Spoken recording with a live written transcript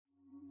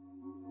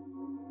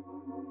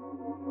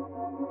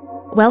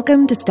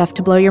Welcome to Stuff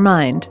to Blow Your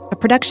Mind, a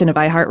production of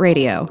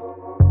iHeartRadio.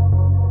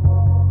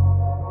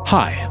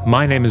 Hi,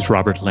 my name is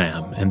Robert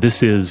Lamb, and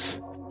this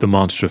is The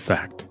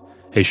Monstrefact,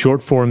 a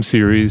short-form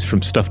series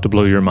from Stuff to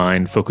Blow Your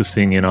Mind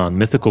focusing in on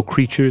mythical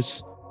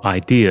creatures,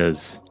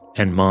 ideas,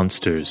 and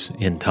monsters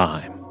in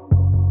time.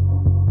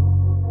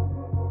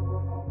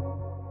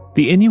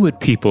 The Inuit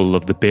people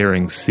of the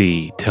Bering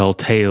Sea tell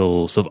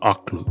tales of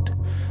Akhlut,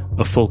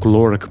 a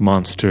folkloric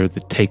monster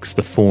that takes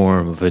the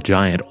form of a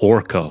giant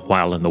orca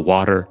while in the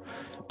water,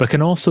 but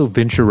can also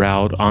venture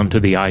out onto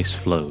the ice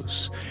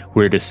floes,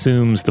 where it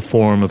assumes the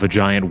form of a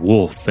giant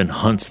wolf and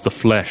hunts the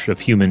flesh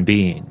of human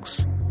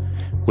beings.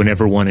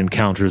 Whenever one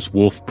encounters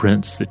wolf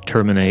prints that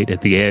terminate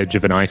at the edge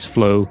of an ice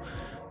floe,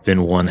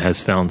 then one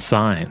has found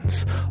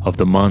signs of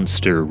the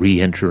monster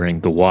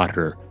re-entering the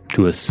water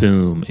to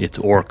assume its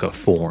orca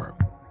form.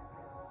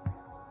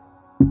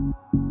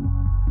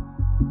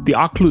 The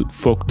Akhlut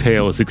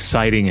folktale is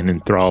exciting and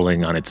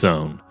enthralling on its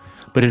own,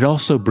 but it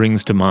also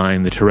brings to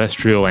mind the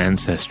terrestrial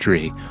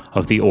ancestry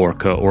of the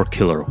orca or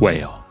killer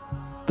whale.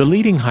 The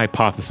leading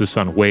hypothesis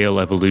on whale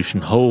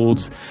evolution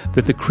holds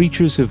that the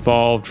creatures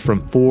evolved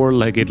from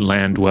four-legged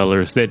land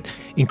dwellers that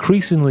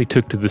increasingly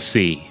took to the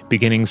sea,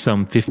 beginning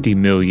some 50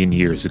 million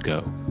years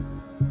ago.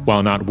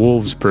 While not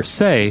wolves per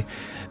se,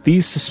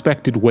 these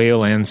suspected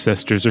whale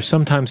ancestors are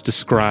sometimes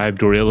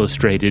described or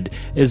illustrated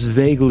as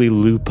vaguely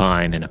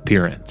lupine in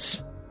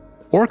appearance.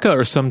 Orca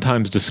are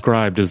sometimes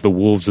described as the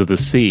wolves of the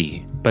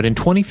sea, but in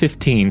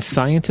 2015,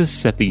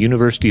 scientists at the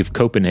University of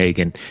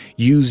Copenhagen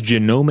used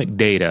genomic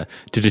data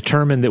to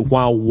determine that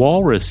while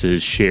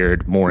walruses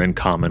shared more in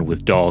common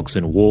with dogs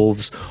and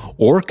wolves,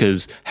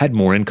 orcas had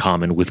more in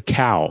common with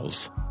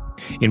cows.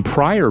 In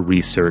prior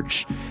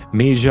research,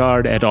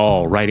 Meijard et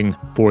al., writing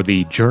for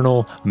the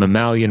journal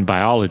Mammalian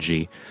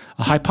Biology,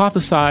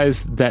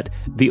 hypothesized that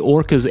the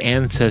orca's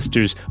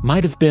ancestors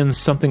might have been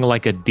something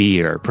like a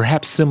deer,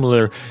 perhaps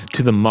similar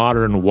to the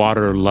modern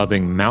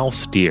water-loving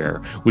mouse deer,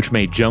 which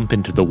may jump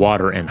into the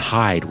water and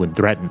hide when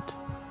threatened.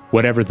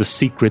 Whatever the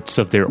secrets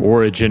of their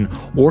origin,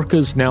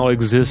 orcas now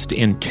exist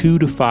in 2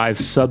 to 5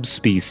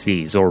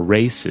 subspecies or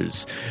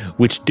races,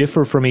 which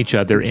differ from each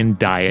other in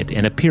diet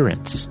and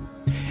appearance.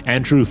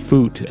 Andrew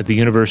Foote at the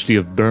University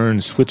of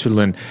Bern,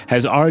 Switzerland,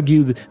 has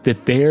argued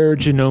that their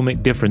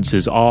genomic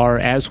differences are,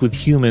 as with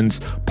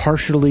humans,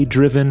 partially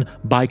driven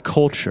by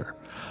culture,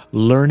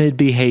 learned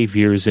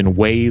behaviors and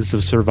ways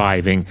of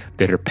surviving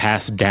that are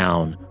passed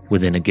down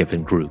within a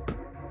given group.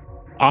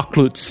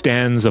 Akhlut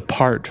stands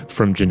apart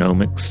from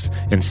genomics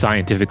and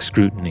scientific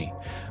scrutiny,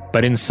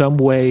 but in some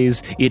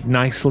ways it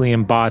nicely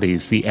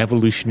embodies the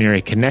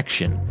evolutionary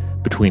connection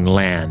between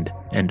land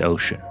and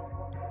ocean.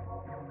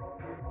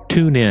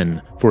 Tune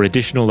in for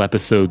additional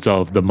episodes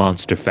of The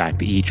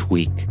Monstrefact each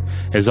week.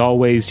 As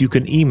always, you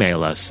can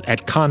email us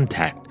at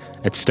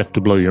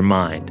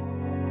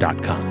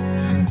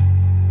contact@stufftoblowyourmind.com.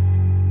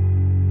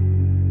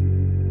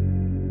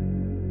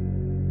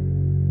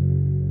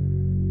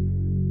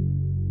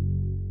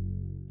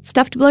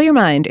 Stuff to Blow Your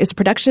Mind is a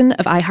production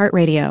of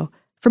iHeartRadio.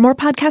 For more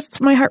podcasts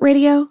from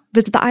iHeartRadio,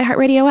 visit the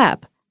iHeartRadio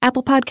app,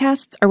 Apple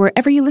Podcasts, or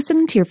wherever you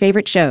listen to your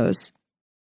favorite shows.